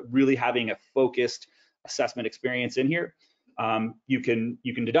environment, but really having a focused assessment experience in here. You can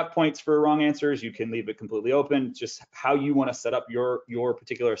deduct points for wrong answers. You can leave it completely open. Just how you want to set up your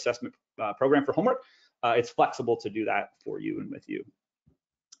particular assessment program for homework. It's flexible to do that for you and with you.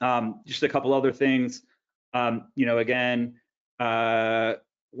 Just a couple other things. You know, again,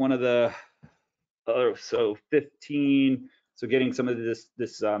 one of the so 15, so getting some of this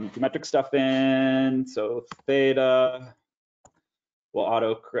geometric stuff in, so theta will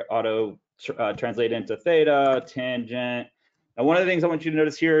auto translate into theta, tangent. Now, one of the things I want you to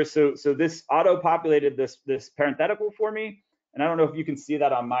notice here is so this auto populated this parenthetical for me, and I don't know if you can see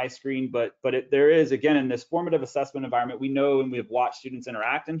that on my screen, but there is, again, in this formative assessment environment, we know and we have watched students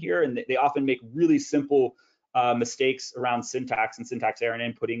interact in here, and they often make really simple mistakes around syntax and syntax error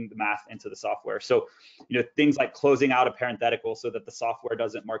and inputting the math into the software. So, you know, things like closing out a parenthetical so that the software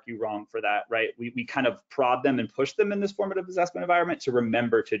doesn't mark you wrong for that, right? We kind of prod them and push them in this formative assessment environment to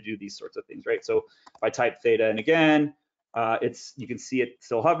remember to do these sorts of things, right? So if I type theta and again, you can see it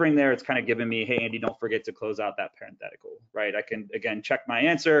still hovering there. It's kind of giving me, hey, Andy, don't forget to close out that parenthetical, right? I can, again, check my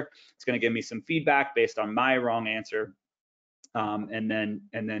answer. It's going to give me some feedback based on my wrong answer. And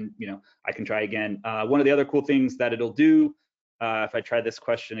then, you know, I can try again. One of the other cool things that it'll do, if I try this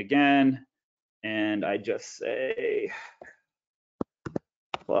question again, and I just say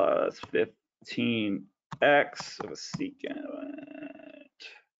plus 15x of a secant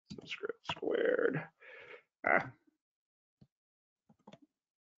subscript squared.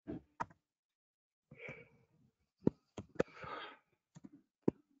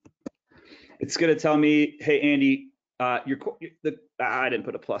 It's going to tell me, hey, Andy, I didn't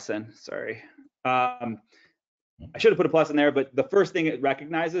put a plus in, sorry. I should have put a plus in there, but the first thing it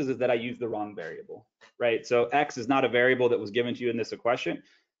recognizes is that I used the wrong variable, right? So X is not a variable that was given to you in this question.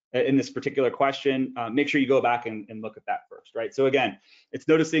 In this particular question, make sure you go back and look at that first, right? So again, it's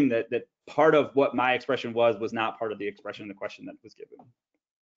noticing that part of what my expression was not part of the expression in the question that was given.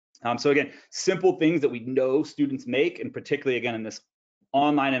 So again, simple things that we know students make, and particularly again in this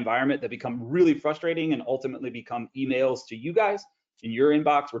online environment that become really frustrating and ultimately become emails to you guys in your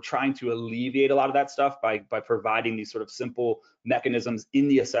inbox. We're trying to alleviate a lot of that stuff by providing these sort of simple mechanisms in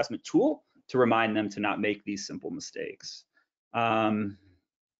the assessment tool to remind them to not make these simple mistakes. Let's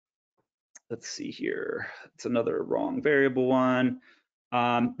see here. It's another wrong variable one.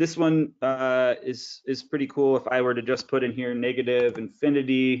 This one is pretty cool. If I were to just put in here negative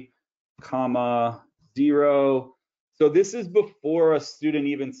infinity, comma, 0. So this is before a student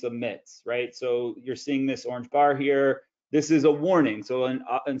even submits, right? So you're seeing this orange bar here. This is a warning. So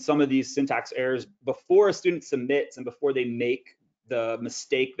in some of these syntax errors, before a student submits and before they make the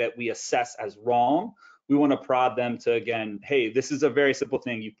mistake that we assess as wrong, we want to prod them to, again, hey, this is a very simple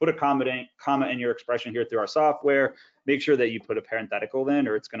thing. You put a comma in your expression here through our software. Make sure that you put a parenthetical in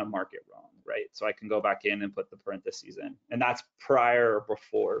or it's going to mark it wrong, right? So I can go back in and put the parentheses in. And that's prior or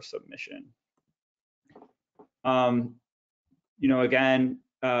before submission. You know, again,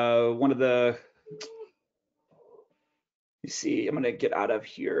 one of the, you see, I'm going to get out of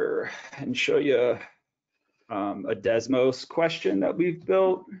here and show you a Desmos question that we've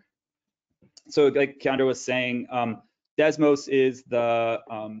built. So like Kiandra was saying, Desmos is the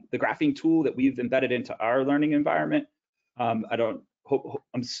graphing tool that we've embedded into our learning environment. I'm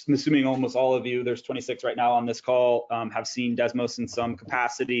assuming almost all of you, there's 26 right now on this call, have seen Desmos in some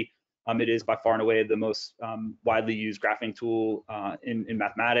capacity. It is by far and away the most widely used graphing tool in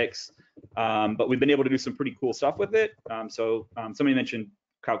mathematics, but we've been able to do some pretty cool stuff with it. So somebody mentioned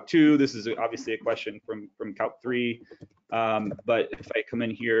Calc 2. This is obviously a question from Calc 3, but if I come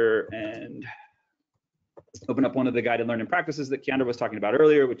in here and open up one of the guided learning practices that Kiandra was talking about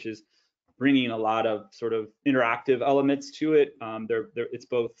earlier, which is bringing a lot of sort of interactive elements to it. It's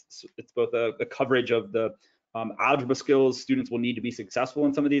both a coverage of the algebra skills students will need to be successful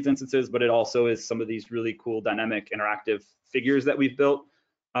in some of these instances, but it also is some of these really cool dynamic interactive figures that we've built.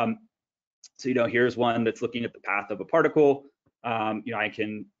 So, here's one that's looking at the path of a particle. I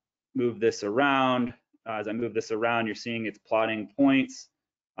can move this around. As I move this around, you're seeing it's plotting points.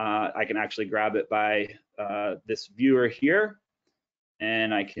 I can actually grab it by this viewer here,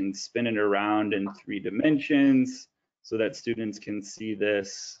 and I can spin it around in 3 dimensions so that students can see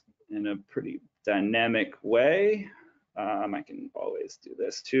this in a pretty dynamic way. I can always do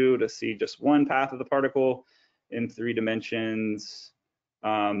this too to see just one path of the particle in 3 dimensions.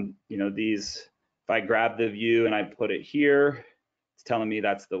 If I grab the view and I put it here, it's telling me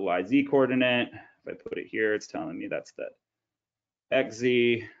that's the YZ coordinate. If I put it here, it's telling me that's the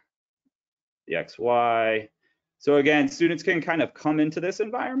XZ, the XY. So again, students can kind of come into this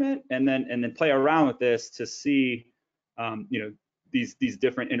environment and then play around with this to see, these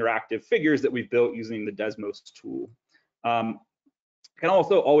different interactive figures that we've built using the Desmos tool. I can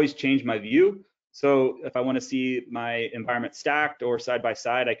also always change my view. So if I want to see my environment stacked or side by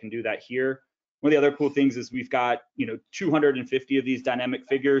side, I can do that here. One of the other cool things is we've got 250 of these dynamic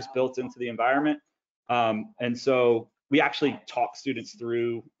figures built into the environment, and so we actually talk students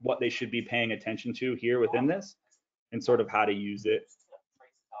through what they should be paying attention to here within this, and sort of how to use it.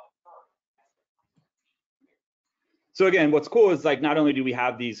 So again, what's cool is like not only do we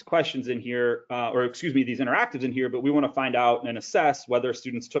have these questions in here, these interactives in here, but we want to find out and assess whether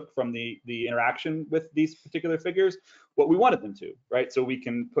students took from the interaction with these particular figures what we wanted them to, right? So we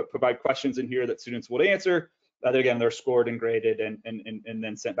can provide questions in here that students would answer. Again, they're scored and graded and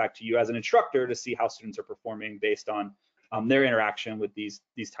then sent back to you as an instructor to see how students are performing based on their interaction with these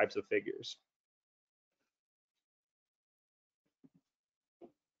types of figures.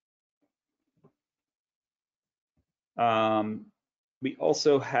 We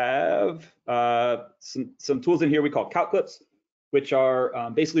also have some tools in here we call Calc Clips, which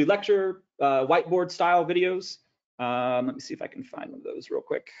are basically lecture whiteboard style videos. Let me see if I can find one of those real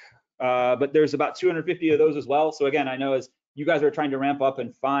quick. But there's about 250 of those as well. So again, I know as you guys are trying to ramp up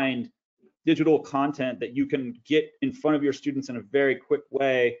and find digital content that you can get in front of your students in a very quick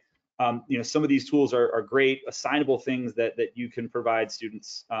way, some of these tools are great assignable things that you can provide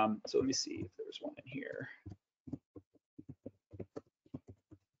students. So let me see if there's one in here.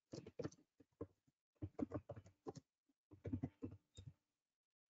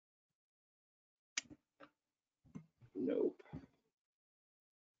 Nope.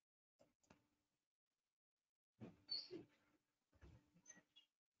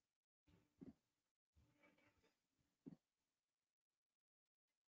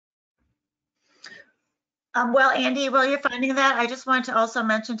 Well, Andy, while you're finding that, I just want to also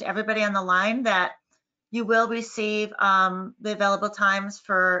mention to everybody on the line that you will receive the available times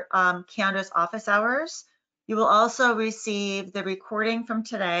for Kiandra's office hours. You will also receive the recording from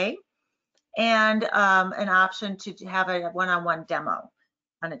today and an option to have a one-on-one demo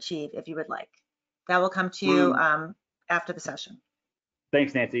on Achieve if you would like. That will come to you after the session.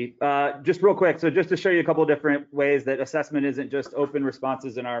 Thanks, Nancy. Just real quick, so just to show you a couple of different ways that assessment isn't just open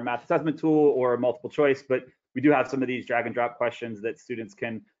responses in our math assessment tool or multiple choice, but we do have some of these drag and drop questions that students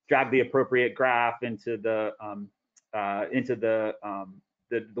can drag the appropriate graph into the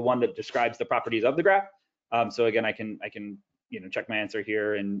one that describes the properties of the graph. So again, I can check my answer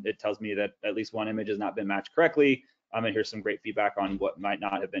here, and it tells me that at least one image has not been matched correctly. And here's some great feedback on what might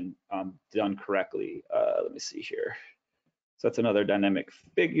not have been done correctly. Let me see here. So that's another dynamic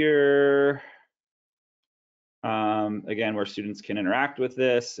figure. Again, where students can interact with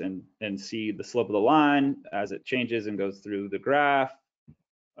this and see the slope of the line as it changes and goes through the graph.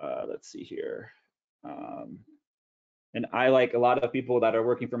 Let's see here. And I, like a lot of people that are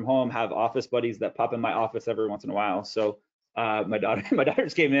working from home, have office buddies that pop in my office every once in a while. So my daughter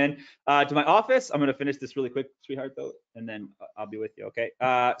just came in to my office. I'm gonna finish this really quick, sweetheart, though, and then I'll be with you, okay?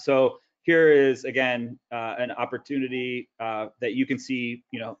 So here is, again, an opportunity that you can see,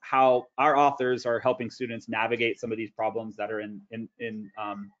 how our authors are helping students navigate some of these problems that are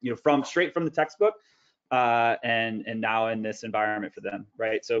straight from the textbook and now in this environment for them,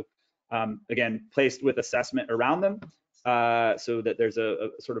 right? So again, placed with assessment around them so that there's a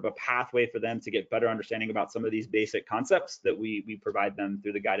sort of a pathway for them to get better understanding about some of these basic concepts that we provide them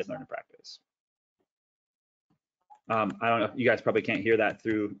through the guided learning practice. I don't know, you guys probably can't hear that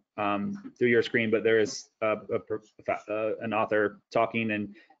through your screen, but there is an author talking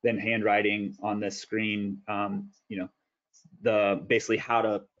and then handwriting on this screen, basically how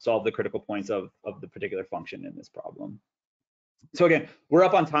to solve the critical points of the particular function in this problem. So again, we're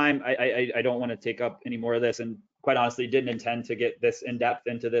up on time. I don't want to take up any more of this, and quite honestly, didn't intend to get this in depth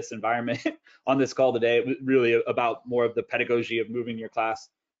into this environment on this call today. It was really about more of the pedagogy of moving your class,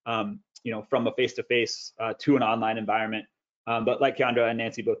 you know, from a face-to-face to an online environment. But like Kiandra and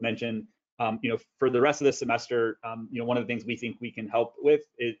Nancy both mentioned, you know, for the rest of the semester, you know, one of the things we think we can help with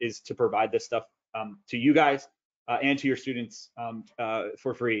is to provide this stuff to you guys and to your students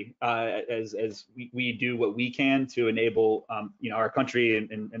for free, as we do what we can to enable, you know, our country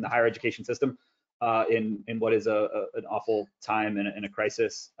and the higher education system in what is an awful time and a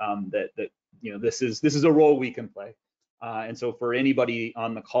crisis. That you know, this is a role we can play. And so for anybody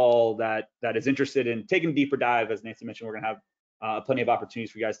on the call that is interested in taking a deeper dive, as Nancy mentioned, we're gonna have plenty of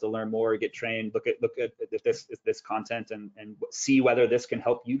opportunities for you guys to learn more, get trained, look at this content and see whether this can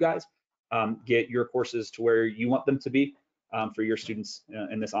help you guys get your courses to where you want them to be for your students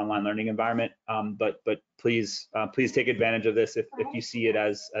in this online learning environment. But please take advantage of this if you see it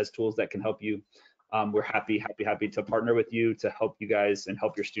as tools that can help you. We're happy to partner with you to help you guys and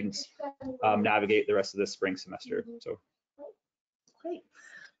help your students navigate the rest of this spring semester. So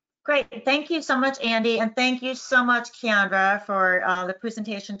Great. Thank you so much, Andy, and thank you so much, Kiandra, for the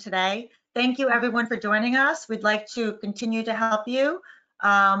presentation today. Thank you, everyone, for joining us. We'd like to continue to help you.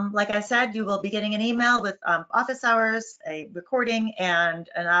 Like I said, you will be getting an email with office hours, a recording, and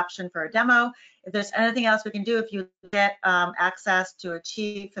an option for a demo. If there's anything else we can do, if you get access to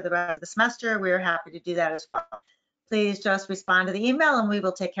Achieve for the rest of the semester, we're happy to do that as well. Please just respond to the email and we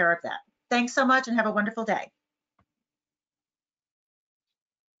will take care of that. Thanks so much and have a wonderful day.